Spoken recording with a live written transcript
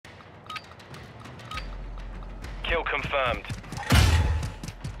Kill confirmed.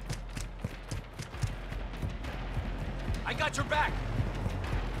 I got your back.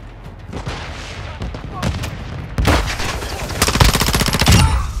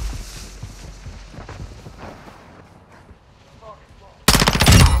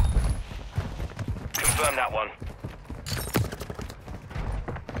 Confirm that one.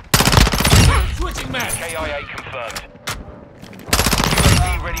 Switching match. KIA confirmed.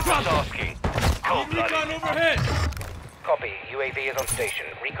 UAV ready for tasking. Cold blooded. Recon overhead. Copy. UAV is on station.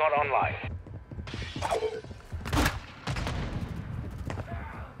 Recon online.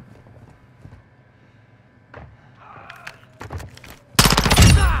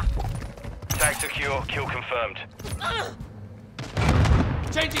 Tag secure. Kill confirmed.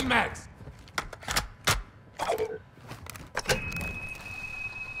 Changing mags.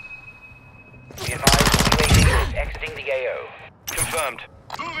 Be advised, UAV is exiting the AO. Confirmed.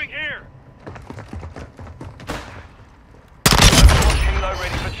 Moving here. Helo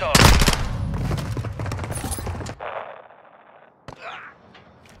ready for tasking.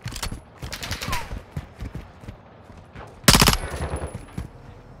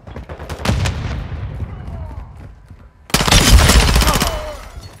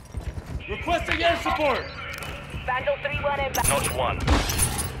 Requesting air support. Vandal 3-1 inbound. Notch 1.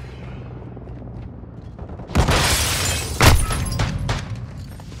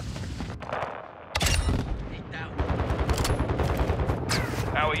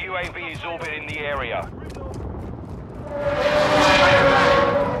 Our UAV is orbiting the area.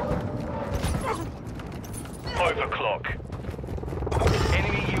 Overclock.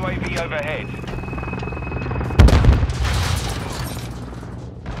 Enemy UAV overhead.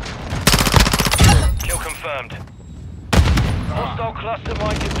 Kill confirmed. Hostile cluster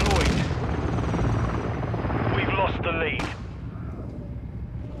mine deployed. We've lost the lead.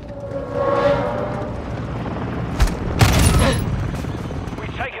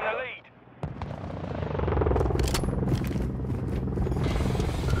 We've taken the lead.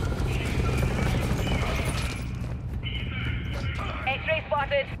 X-ray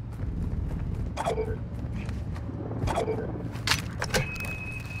spotted.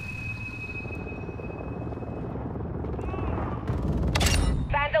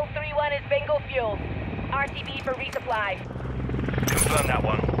 Vandal 3-1 is bingo fuel. RTB for resupply. Confirm that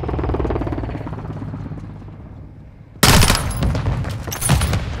one.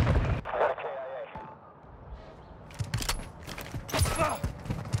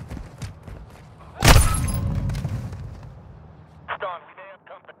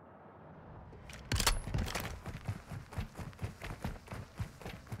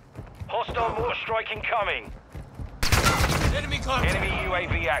 Hostile mortar strike incoming. Enemy contact. Enemy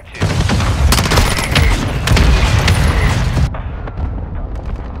UAV active.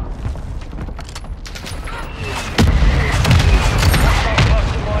 Hostile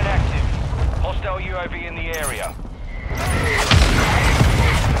cluster mine active. Hostile UAV in the area.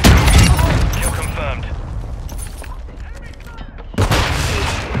 Kill confirmed.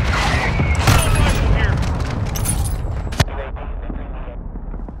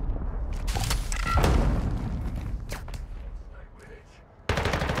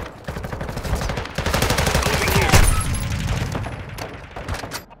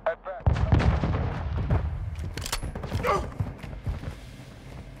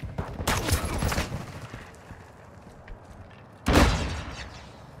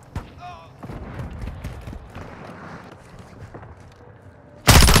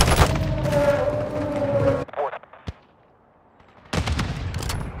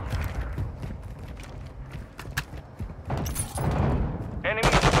 Enemy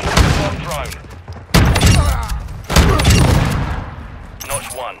bomb drone. Notch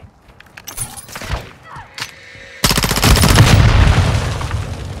 1.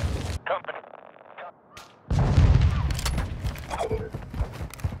 Company.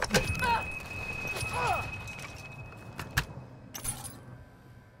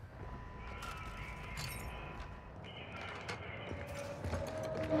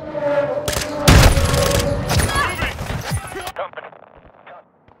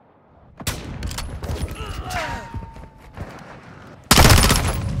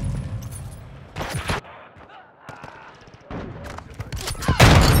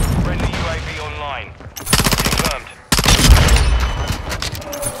 Friendly UAV online. Confirmed.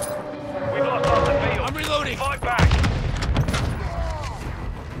 We've lost half the field. I'm reloading. Fight back.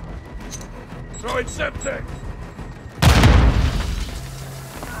 Throwing septic.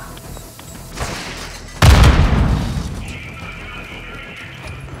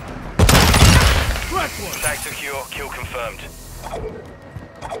 Crack one. Tag secure. Kill confirmed.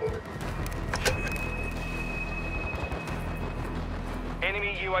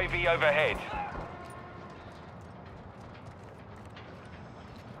 Enemy UAV overhead.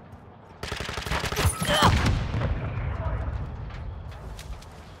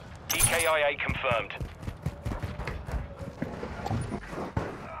 EKIA confirmed.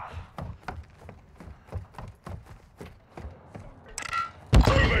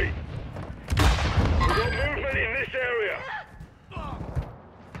 Moving! We've got movement in this area!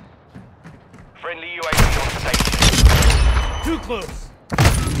 Friendly UAV on station. Too close!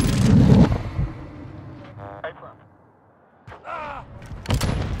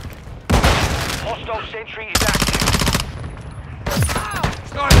 Hostile sentry is active.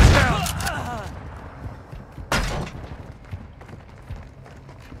 Starting down!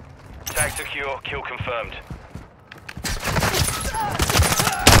 Tag secure, kill confirmed.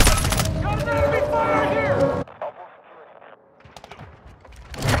 Got an enemy fire here!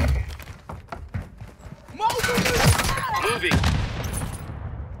 Moving.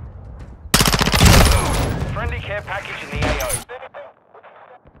 Friendly care package in the AO.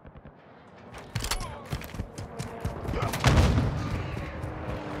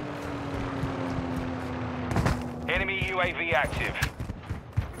 Enemy UAV active.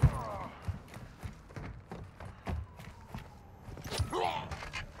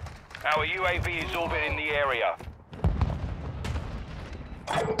 Our UAV is orbiting the area.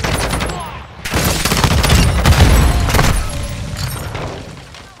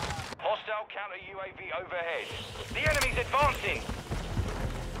 Hostile counter UAV overhead. The enemy's advancing.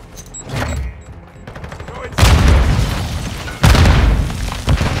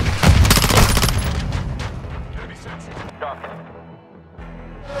 Enemy sentry.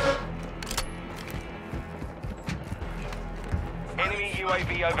 Enemy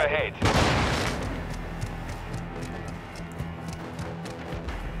UAV overhead.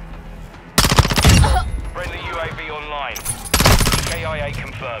 Friendly UAV online. EKIA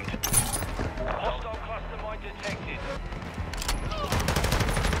confirmed. Hostile cluster mine detected.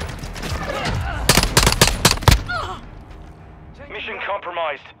 Mission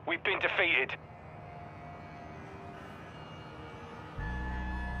compromised. We've been defeated.